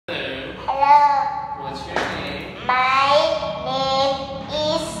What's your name? My name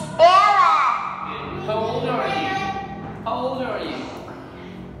is Stella. Good. How old are you? How old are you?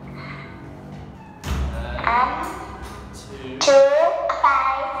 I'm 2. 2, 5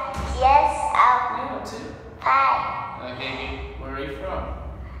 years old. No, 2. 5. Okay, good. Where are you from?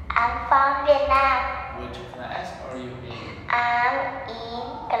 I'm from Vietnam. Which class are you in? I'm in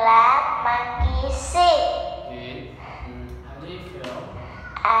class Monkey 6. Good. How do you feel?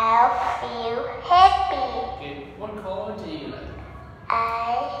 I feel happy. Good. What color do you like? I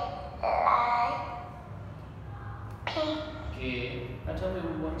like pink. Good. Now tell me,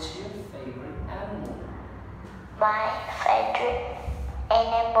 what's your favorite animal? My favorite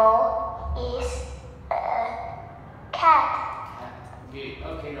animal is a cat. Cat. Good.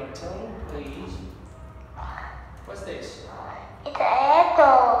 Okay, now tell me, please. What's this? It's an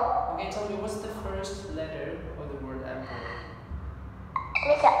apple. Okay, tell me, what's the first letter of the word apple?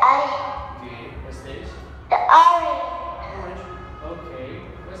 It's an A. Good. What's this? The orange. Orange. Okay.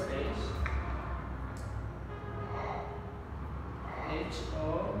 What's this?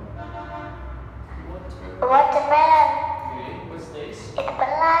 H-O. Water. Watermelon. Good. What's this? It's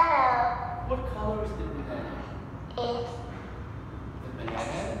banana. What color is the banana? It's The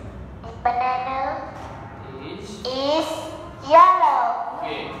banana banana is is yellow.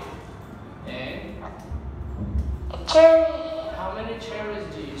 good. And Cherry. how many cherries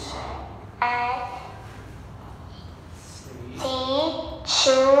do you see? I See.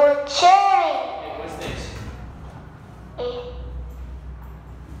 see 2 cherry. Okay, what's this? It's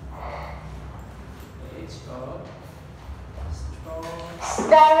H-O. Straw.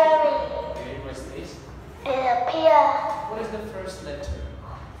 strawberry. Okay, what's this? It's a pear. What is the first letter?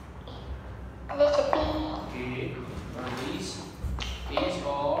 It's a B. Good. Are these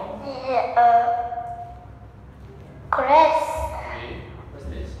all? It's a grass. Okay. What's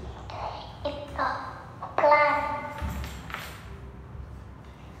this? It's a plant.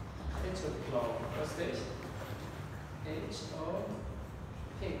 It's a flower. What's this? H-O.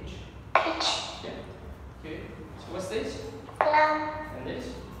 H. Peach. Yeah. Okay. So what's this? Plum. And this?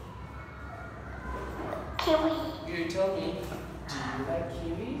 Kiwi. You tell me, do you like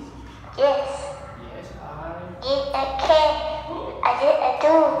kiwis? Yes. Yes, I. Yes, I can. I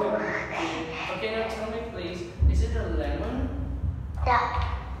do. Okay, now tell me please, is it a lemon? No.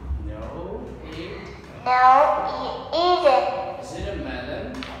 No, it. No, it isn't. Is it a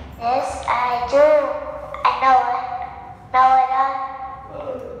melon? Yes, I do. I know it. No, I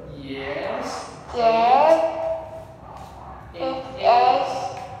Yes. don't. Yes. It It is. is.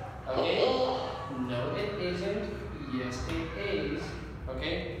 Okay. No, it isn't. Yes, it is.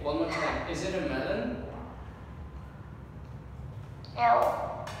 Okay, one more time. Is it a melon?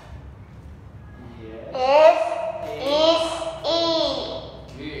 No. Yes. Yes,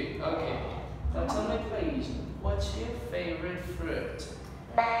 is. Good. Okay. Now tell me please, what's your favorite fruit?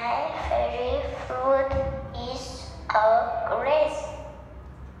 My favorite fruit is a grape.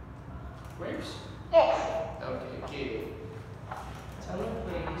 Grapes? Yes. Okay, good. Tell me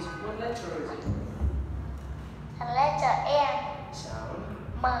please, what letter is it? The letter M. Sound.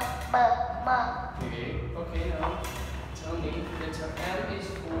 M. Good. Okay, now tell me, letter M is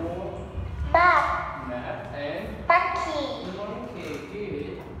for Map. map and Monkey. monkey.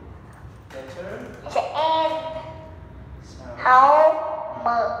 Good. Letter It's an N. sound. How?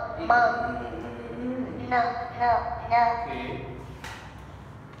 M. No. Okay.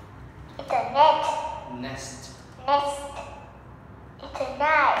 It's a net. Nest. Nest. It's a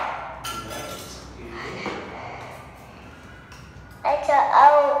knife. Nest. Good. Letter O.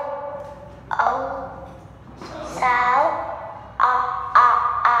 O. Sound. Sao.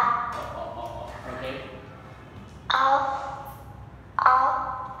 Okay.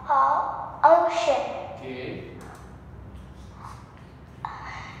 Ocean. Good.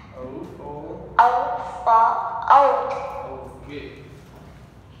 O for O for old. oh, good.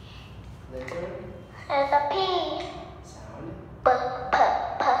 Letter Letter P. sound. P. Good.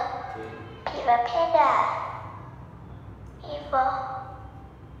 P for panda. P for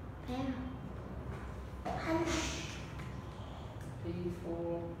P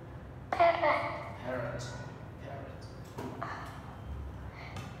for parrot. parrot.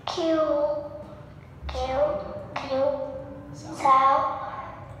 Q. Sound. Sao.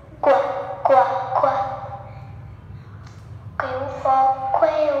 Quack. Q for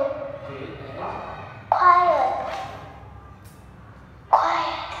quail. Good. Quiet.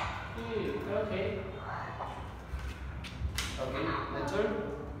 Good. Okay. Okay. Letter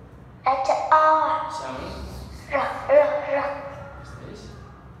Letter R. sound. R. What's this?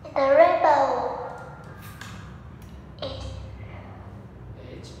 The rainbow. It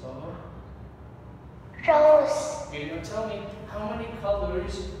H for Rose. Okay, now tell me, how many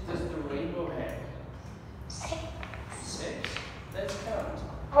colors does the rainbow have? 6. 6. Let's count.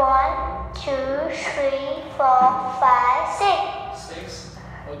 1, 2, 3, 4, 5, 6. 6.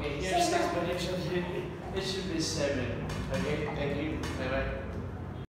 Okay, here's 6, but it should be 7. Okay, thank you. Bye bye.